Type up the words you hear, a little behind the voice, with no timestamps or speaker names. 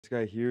This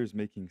guy here is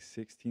making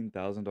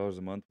 $16,000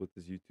 a month with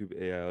his YouTube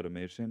AI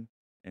automation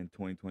in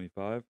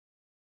 2025.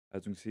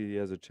 As you can see, he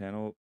has a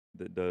channel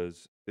that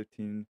does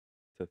 15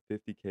 to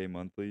 50K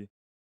monthly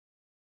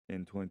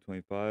in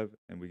 2025,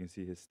 and we can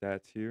see his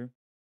stats here.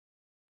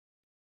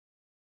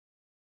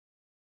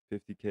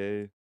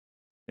 50K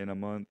in a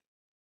month,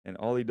 and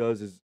all he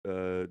does is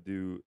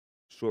do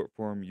short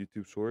form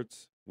YouTube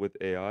shorts with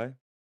AI,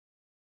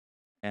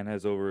 and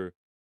has over,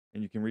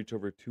 and you can reach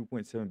over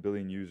 2.7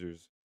 billion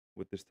users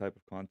with this type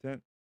of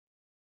content.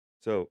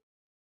 So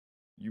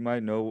you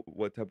might know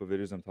what type of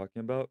videos I'm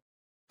talking about.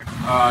 You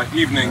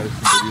Evening. might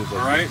have seen videos All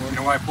like right. this You one.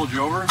 know why I pulled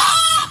you over?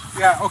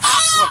 Yeah. Okay.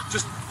 Look,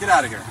 just get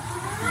out of here.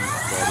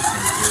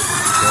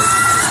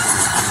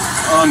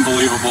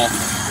 Unbelievable.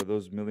 For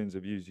those millions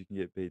of views, you can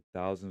get paid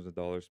thousands of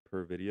dollars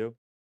per video.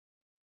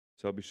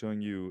 So I'll be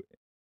showing you.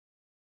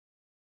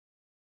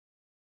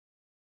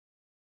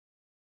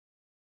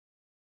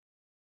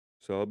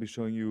 So I'll be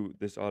showing you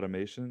this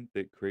automation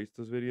that creates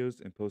those videos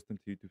and posts them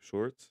to YouTube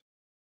Shorts.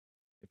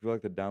 If you'd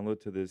like to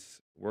download to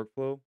this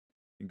workflow,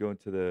 you can go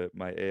into the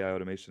My AI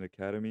Automation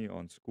Academy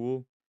on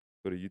School,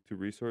 go to YouTube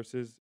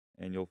Resources,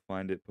 and you'll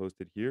find it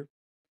posted here.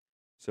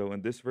 So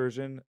in this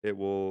version, it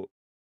will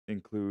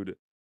include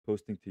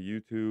posting to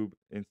YouTube,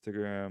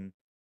 Instagram,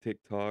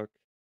 TikTok,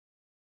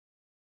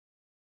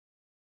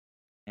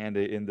 and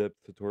a in-depth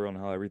tutorial on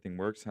how everything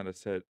works, how to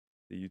set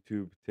the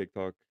YouTube,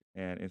 TikTok,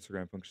 and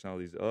Instagram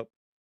functionalities up.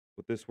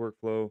 With this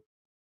workflow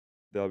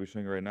that I'll be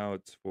showing you right now,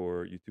 it's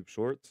for YouTube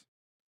Shorts.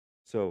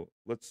 So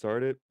let's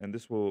start it, and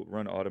this will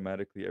run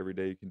automatically every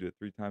day. You can do it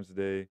 3 times a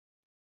day,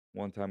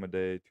 1 time a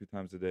day, 2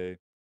 times a day.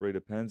 Really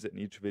depends, and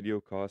each video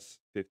costs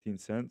 15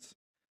 cents.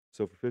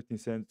 So for 15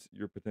 cents,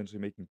 you're potentially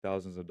making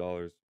thousands of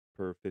dollars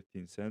per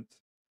 15 cents.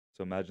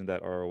 So imagine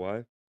that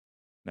ROI.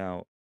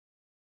 Now,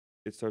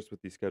 it starts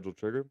with the schedule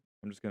trigger.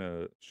 I'm just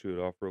gonna shoot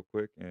it off real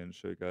quick and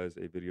show you guys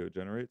a video it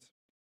generates.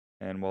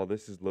 And while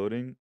this is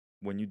loading,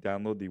 when you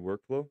download the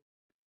workflow,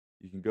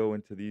 you can go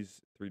into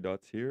these 3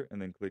 dots here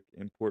and then click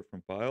import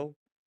from file.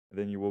 And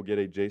then you will get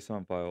a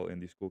JSON file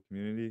in the school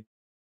community,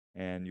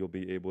 and you'll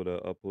be able to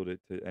upload it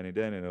to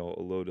n8n, and it'll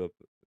load up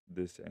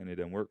this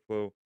n8n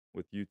workflow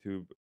with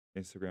YouTube,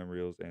 Instagram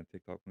Reels, and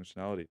TikTok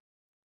functionality.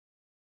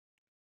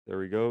 There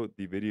we go.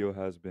 The video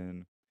has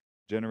been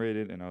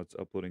generated, and now it's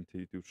uploading to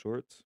YouTube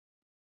Shorts.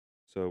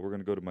 So we're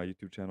going to go to my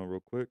YouTube channel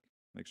real quick.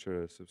 Make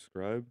sure to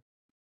subscribe.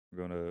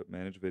 We're going to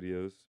manage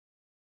videos.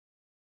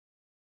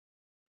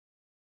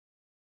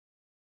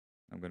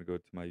 I'm going to go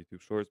to my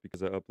YouTube Shorts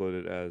because I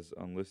uploaded as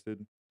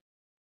unlisted.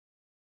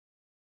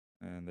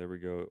 And there we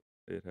go.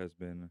 It has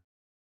been,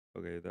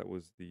 okay, that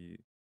was the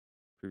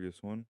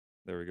previous one.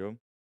 There we go.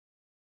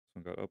 This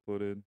one got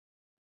uploaded.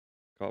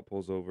 Cop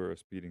pulls over a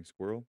speeding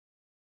squirrel.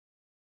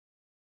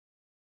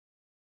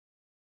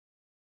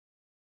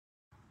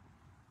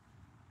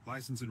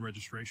 License and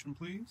registration,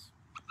 please.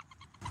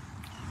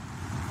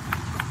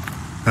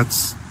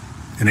 That's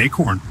an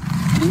acorn.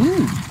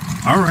 Ooh.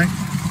 All right.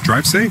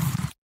 Drive safe.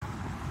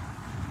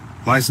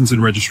 License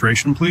and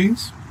registration,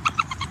 please.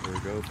 There we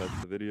go. That's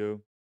the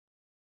video.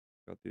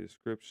 Got the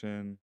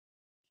description,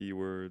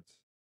 keywords,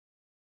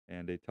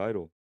 and a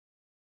title.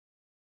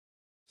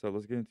 So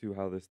let's get into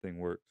how this thing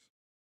works.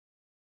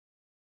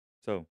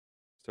 So it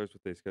starts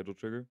with a schedule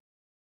trigger.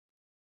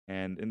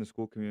 And in the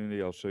school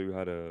community, I'll show you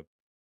how to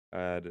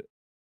add,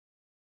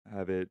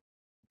 have it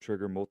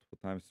trigger multiple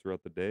times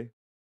throughout the day.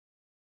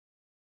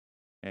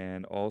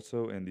 And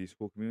also in the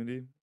school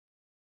community,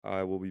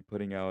 I will be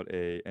putting out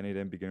a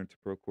n8n Beginner to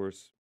Pro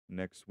course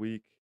next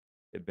week,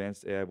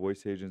 Advanced AI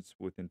Voice Agents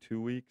within 2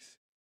 weeks,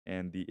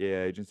 and the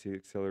AI Agency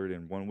Accelerator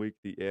in 1 week,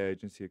 the AI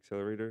Agency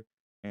Accelerator,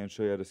 and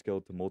show you how to scale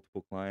to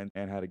multiple clients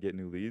and how to get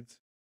new leads.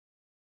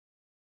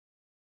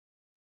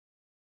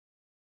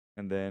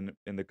 And then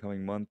in the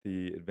coming month,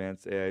 the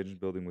Advanced AI Agent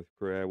Building with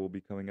Career AI will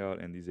be coming out,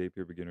 and the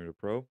Zapier Beginner to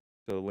Pro.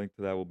 So the link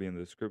to that will be in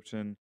the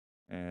description,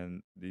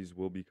 and these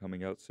will be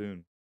coming out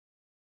soon.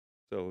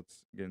 So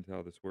let's get into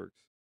how this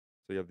works.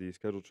 So you have the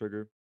schedule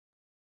trigger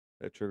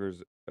that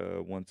triggers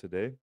once a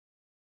day.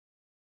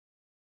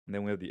 And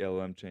then we have the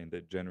LLM chain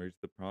that generates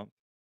the prompt.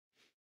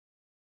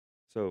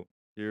 So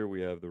here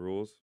we have the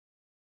rules.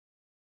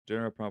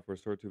 Generate a prompt for a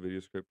story 2 video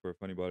script for a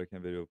funny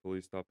bodycam video of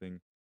police stopping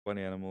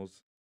funny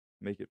animals.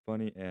 Make it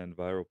funny and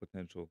viral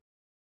potential.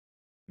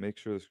 Make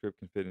sure the script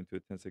can fit into a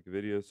 10-second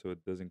video so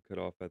it doesn't cut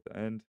off at the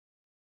end.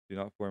 Do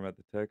not format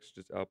the text,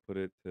 just output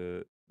it,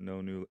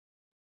 no new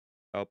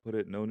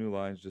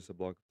lines, just a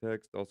block of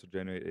text. Also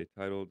generate a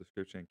title,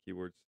 description, and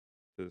keywords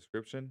to the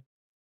description.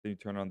 Then you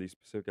turn on the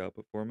specific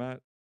output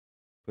format,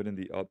 put in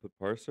the output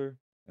parser,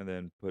 and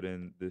then put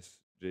in this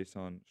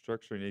JSON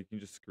structure. And you can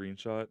just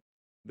screenshot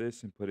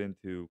this and put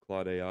into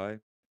Claude AI,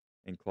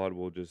 and Claude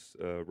will just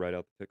write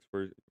out the text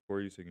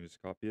for you, so you can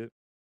just copy it.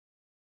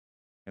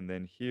 And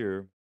then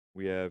here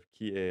we have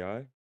Key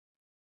AI.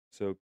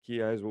 So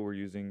Key AI is what we're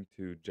using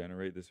to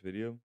generate this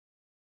video,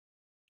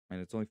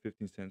 and it's only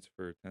 15 cents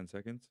for 10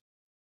 seconds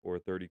or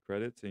 30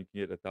 credits, and you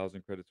can get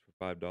 1,000 credits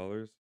for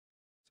 $5.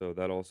 So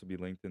that'll also be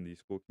linked in the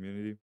school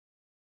community.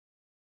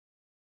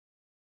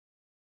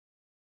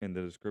 in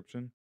the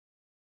description.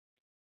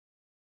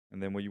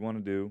 And then what you want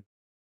to do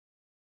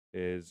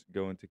is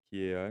go into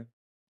Key AI,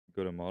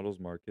 go to Models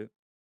Market,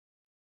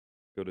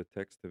 go to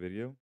Text to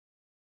Video,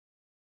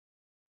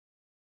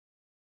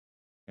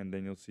 and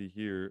then you'll see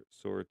here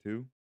Sora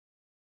 2.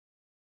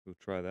 You'll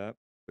try that.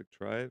 Click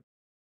Try it.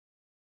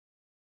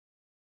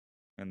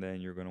 And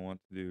then you're going to want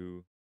to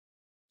do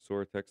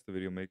Sora Text to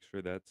Video. Make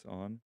sure that's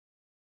on.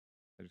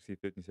 As you see,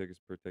 15 seconds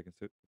per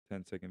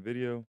 10-second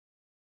video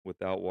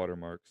without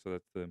watermarks. So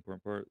that's the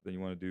important part. Then you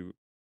want to do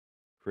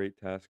Create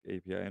Task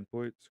API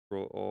Endpoint.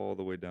 Scroll all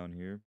the way down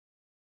here,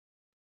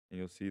 and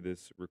you'll see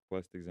this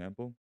request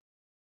example.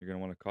 You're going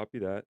to want to copy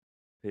that,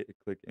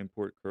 click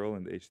Import curl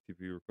in the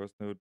HTTP request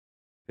node,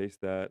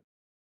 paste that,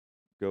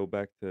 go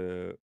back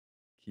to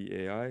Key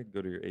AI,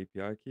 go to your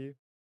API key,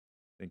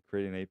 then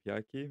create an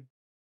API key.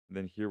 And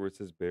then here where it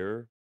says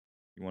bearer,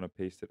 you want to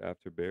paste it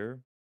after bearer.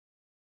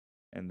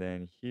 And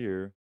then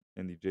here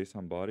in the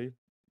JSON body,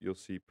 you'll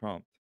see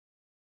prompt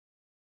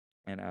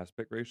and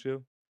aspect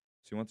ratio.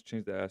 So you want to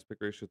change the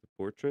aspect ratio to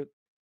portrait,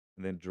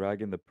 and then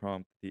drag in the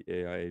prompt the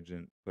AI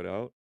agent put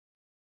out.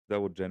 That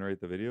will generate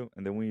the video,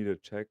 and then we need to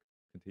check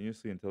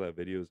continuously until that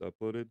video is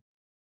uploaded.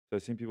 So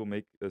I've seen people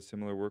make a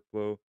similar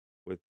workflow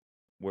with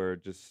where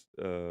it just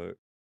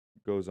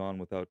goes on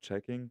without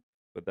checking,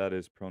 but that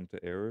is prone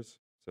to errors.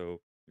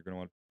 So you're going to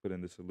want to put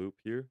in this loop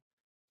here.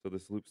 So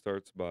this loop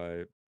starts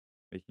by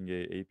making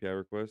a API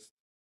request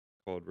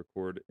called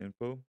record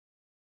info.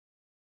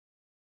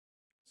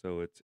 So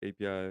it's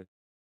api.ki.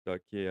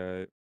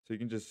 So you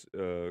can just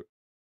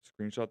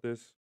screenshot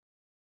this,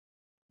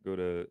 go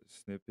to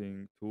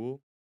snipping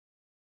tool,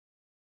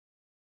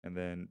 and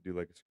then do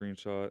like a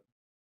screenshot,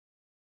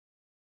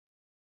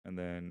 and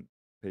then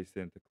paste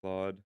it into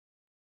Claude,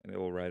 and it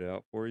will write it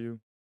out for you.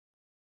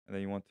 And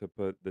then you want to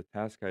put the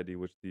task ID,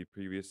 which the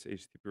previous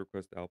HTTP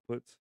request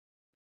outputs.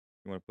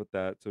 You want to put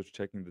that, so it's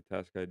checking the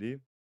task ID.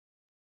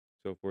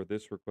 So for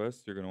this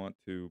request, you're going to want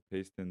to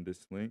paste in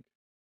this link,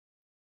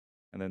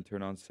 and then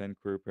turn on send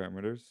query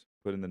parameters,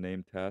 put in the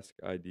name task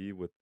ID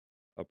with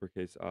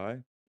uppercase I,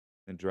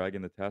 and drag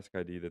in the task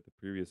ID that the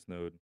previous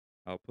node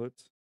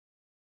outputs.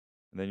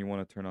 And then you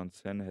want to turn on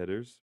send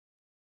headers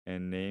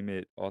and name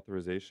it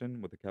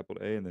authorization with a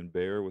capital A, and then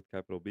bearer with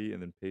capital B,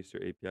 and then paste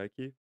your API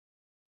key.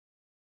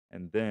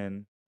 And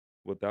then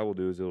what that will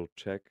do is it'll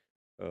check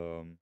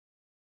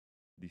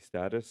the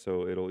status.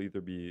 So it'll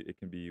either be, it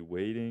can be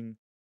waiting,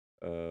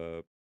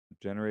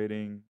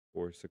 generating,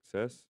 or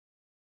success.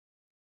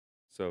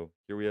 So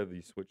here we have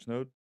the switch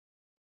node.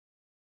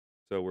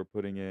 So we're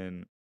putting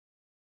in,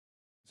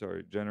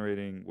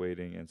 generating,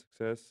 waiting, and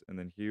success. And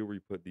then here we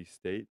put the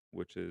state,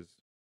 which is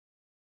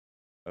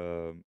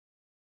um,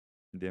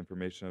 the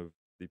information of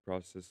the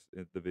process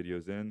the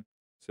video's in.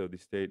 So the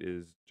state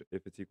is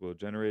if it's equal to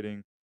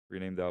generating,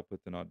 rename the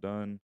output to not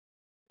done.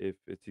 If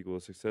it's equal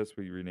to success,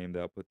 we rename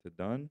the output to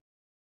done.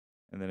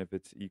 And then if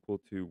it's equal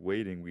to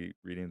waiting, we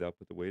rename the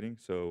output to waiting.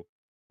 So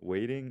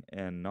waiting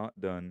and not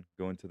done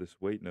go into this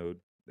wait node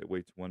that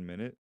waits 1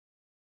 minute.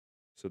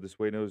 So this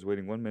wait node is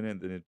waiting 1 minute,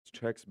 and then it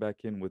checks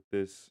back in with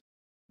this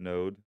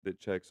node that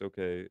checks,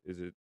 okay,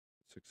 is it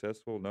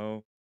successful?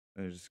 No.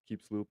 And it just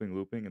keeps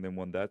looping. And then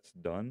when that's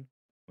done,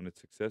 when it's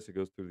success, it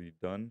goes through the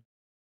done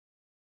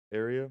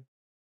area.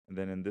 And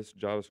then in this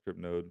JavaScript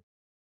node,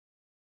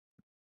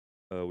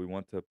 we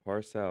want to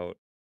parse out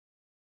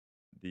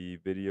the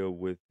video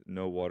with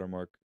no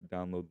watermark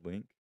download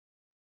link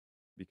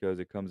because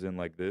it comes in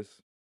like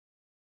this.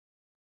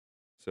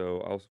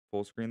 So I'll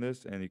full screen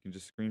this, and you can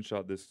just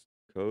screenshot this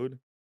code,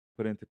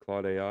 put it into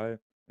Claude AI,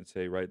 and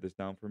say, write this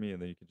down for me,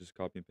 and then you can just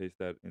copy and paste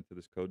that into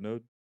this code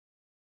node.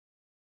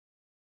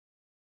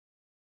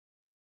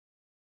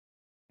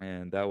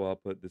 And that will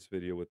output this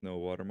video with no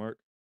watermark.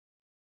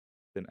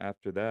 Then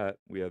after that,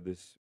 we have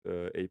this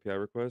API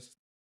request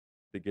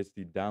that gets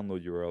the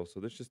download URL. So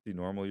that's just the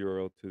normal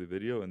URL to the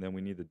video, and then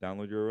we need the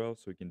download URL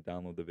so we can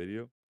download the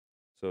video.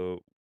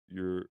 So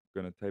you're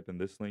going to type in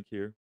this link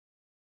here,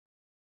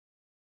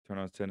 turn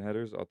on send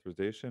headers,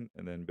 authorization,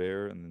 and then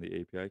bearer, and then the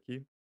API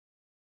key.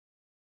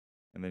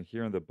 And then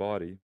here in the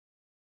body,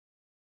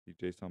 the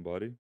JSON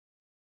body,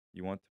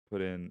 you want to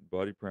put in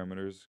body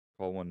parameters,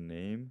 call one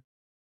name,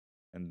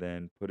 and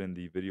then put in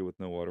the video with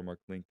no watermark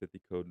link that the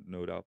code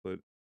node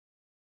outputs.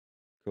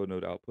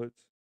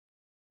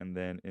 And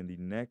then in the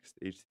next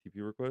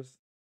HTTP request,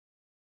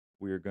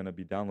 we are going to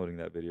be downloading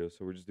that video.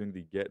 So we're just doing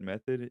the get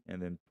method and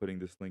then putting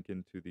this link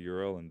into the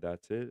URL, and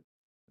that's it.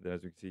 And then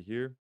as we can see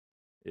here,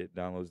 it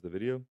downloads the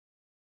video.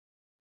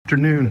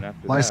 Afternoon. Then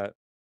after that,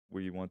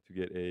 we want to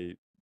get a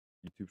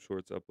YouTube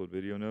Shorts upload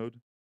video node.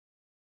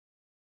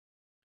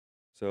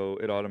 So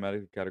it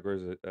automatically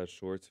categorizes it as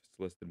shorts if it's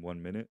less than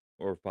 1 minute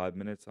or 5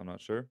 minutes, I'm not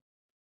sure.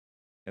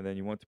 And then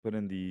you want to put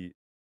in the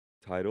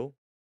title.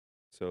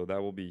 So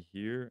that will be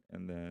here,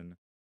 and then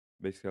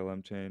basic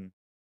LM chain.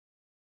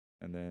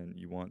 And then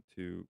you want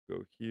to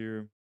go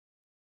here,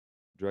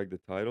 drag the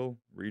title,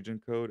 region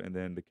code, and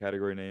then the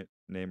category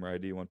name or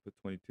ID. You want to put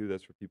 22.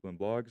 That's for people in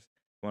blogs.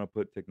 You want to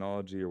put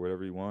technology or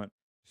whatever you want.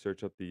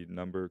 Search up the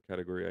number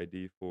category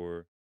ID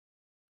for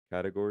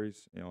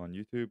categories, on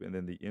YouTube, and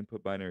then the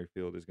input binary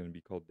field is going to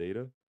be called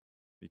data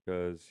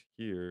because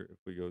here, if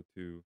we go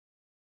to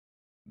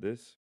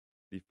this,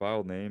 the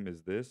file name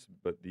is this,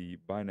 but the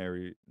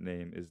binary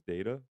name is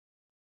data.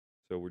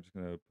 So we're just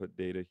going to put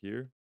data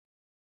here,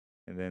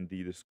 and then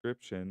the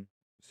description,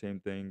 same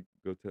thing.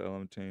 Go to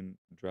LM chain,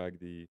 drag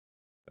the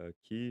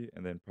key,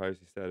 and then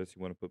privacy status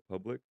you want to put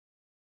public,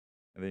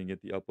 and then you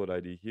get the upload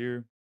ID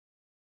here,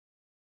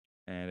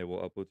 and it will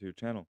upload to your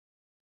channel.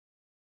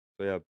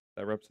 So yeah,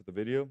 that wraps up the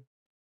video.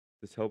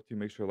 This helped you,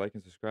 make sure to like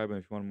and subscribe. And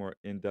if you want a more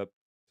in-depth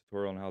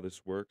tutorial on how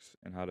this works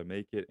and how to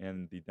make it,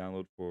 and the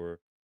download for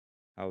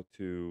how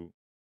to,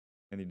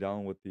 and the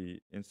download with the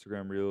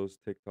Instagram Reels,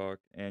 TikTok,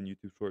 and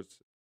YouTube Shorts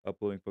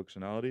uploading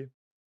functionality.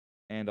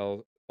 And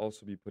I'll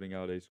also be putting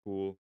out a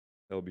school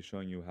that will be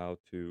showing you how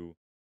to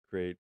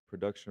create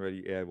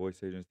production-ready AI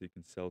voice agents that you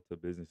can sell to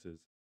businesses.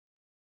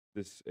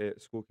 This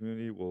school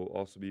community will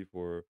also be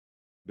for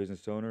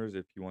business owners.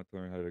 If you want to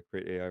learn how to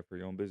create AI for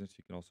your own business,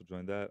 you can also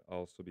join that. I'll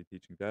also be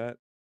teaching that.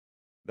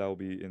 That will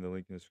be in the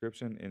link in the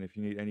description. And if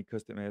you need any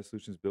custom AI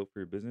solutions built for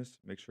your business,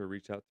 make sure to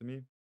reach out to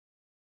me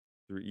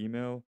through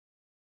email.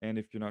 And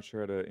if you're not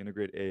sure how to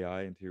integrate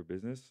AI into your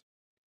business,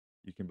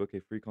 you can book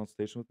a free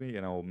consultation with me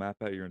and I will map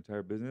out your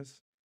entire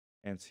business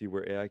and see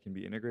where AI can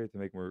be integrated to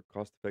make more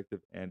cost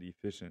effective and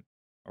efficient.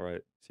 All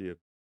right, see you.